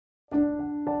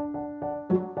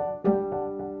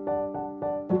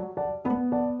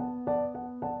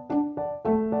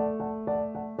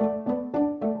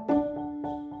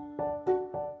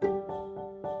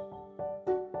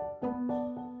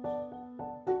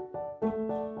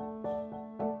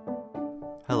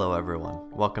Hello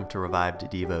everyone, welcome to Revived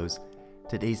Devos.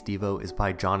 Today's Devo is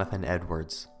by Jonathan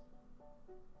Edwards.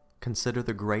 Consider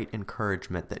the great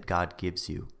encouragement that God gives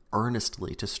you,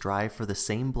 earnestly to strive for the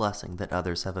same blessing that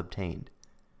others have obtained.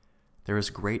 There is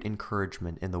great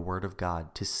encouragement in the Word of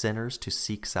God to sinners to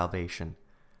seek salvation.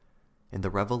 In the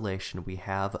revelation we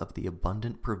have of the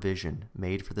abundant provision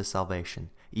made for the salvation,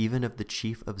 even of the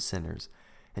chief of sinners,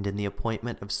 and in the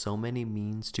appointment of so many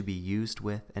means to be used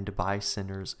with and by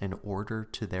sinners in order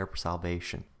to their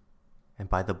salvation, and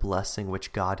by the blessing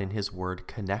which God in His Word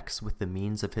connects with the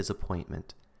means of His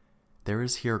appointment, there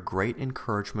is here great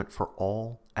encouragement for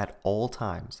all, at all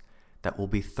times, that will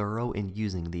be thorough in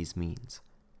using these means.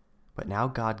 But now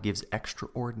God gives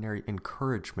extraordinary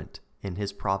encouragement in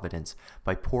His providence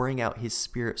by pouring out His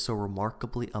Spirit so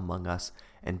remarkably among us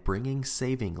and bringing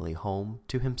savingly home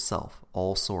to Himself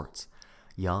all sorts,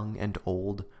 young and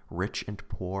old, rich and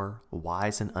poor,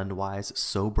 wise and unwise,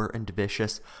 sober and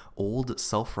vicious, old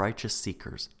self-righteous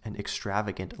seekers, and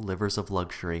extravagant livers of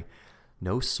luxury.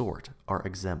 No sort are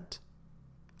exempt.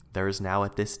 There is now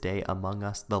at this day among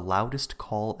us the loudest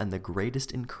call and the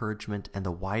greatest encouragement and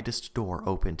the widest door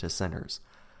open to sinners.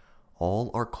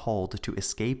 All are called to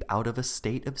escape out of a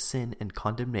state of sin and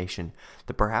condemnation,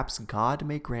 that perhaps God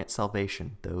may grant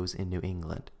salvation those in New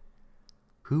England.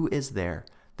 Who is there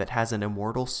that has an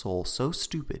immortal soul so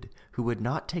stupid who would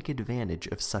not take advantage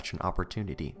of such an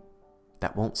opportunity,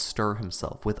 that won't stir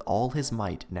himself with all his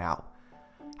might now?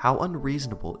 How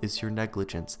unreasonable is your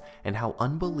negligence, and how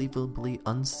unbelievably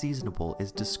unseasonable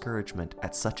is discouragement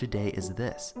at such a day as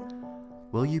this?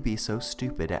 Will you be so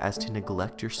stupid as to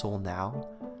neglect your soul now?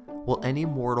 Will any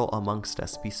mortal amongst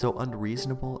us be so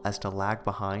unreasonable as to lag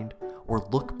behind, or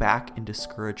look back in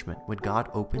discouragement when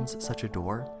God opens such a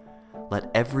door? Let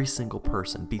every single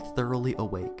person be thoroughly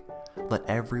awake. Let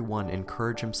every one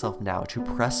encourage himself now to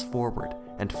press forward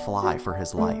and fly for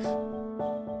his life.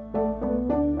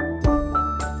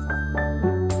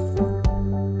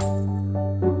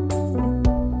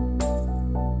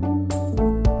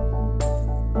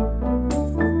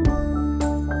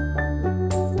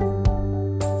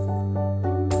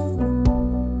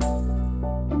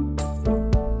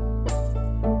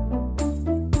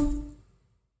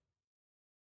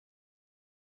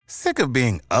 Sick of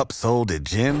being upsold at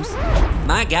gyms?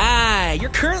 My guy,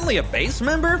 you're currently a base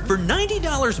member? For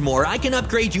 $90 more, I can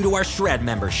upgrade you to our Shred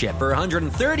membership. For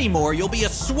 $130 more, you'll be a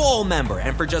Swole member.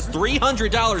 And for just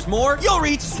 $300 more, you'll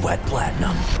reach Sweat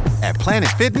Platinum. At Planet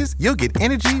Fitness, you'll get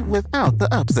energy without the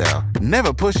upsell.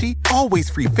 Never pushy, always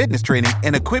free fitness training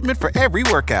and equipment for every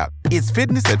workout. It's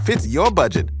fitness that fits your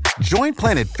budget. Join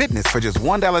Planet Fitness for just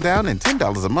 $1 down and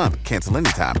 $10 a month. Cancel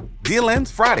anytime. Deal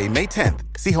ends Friday, May 10th.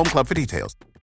 See Home Club for details.